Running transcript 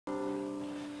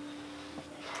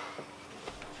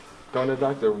Going to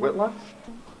Dr. Whitlock's?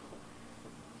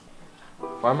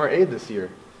 Well, I'm our aide this year.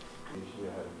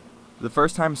 The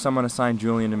first time someone assigned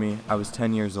Julian to me, I was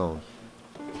 10 years old.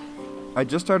 I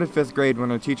just started 5th grade when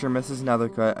our teacher, Mrs.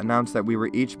 Nethercutt, announced that we were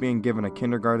each being given a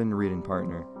kindergarten reading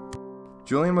partner.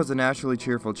 Julian was a naturally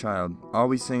cheerful child,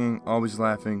 always singing, always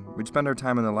laughing. We'd spend our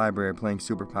time in the library playing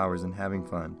superpowers and having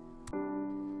fun.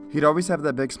 He'd always have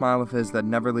that big smile of his that'd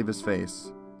never leave his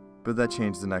face, but that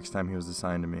changed the next time he was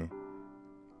assigned to me.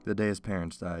 The day his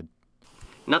parents died.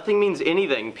 Nothing means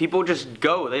anything. People just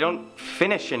go. They don't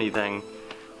finish anything.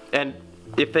 And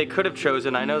if they could have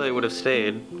chosen, I know they would have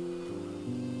stayed.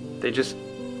 They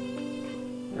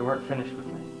weren't finished with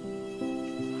me.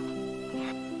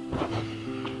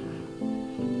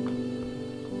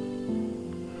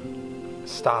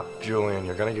 Stop, Julian.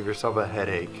 You're gonna give yourself a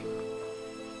headache.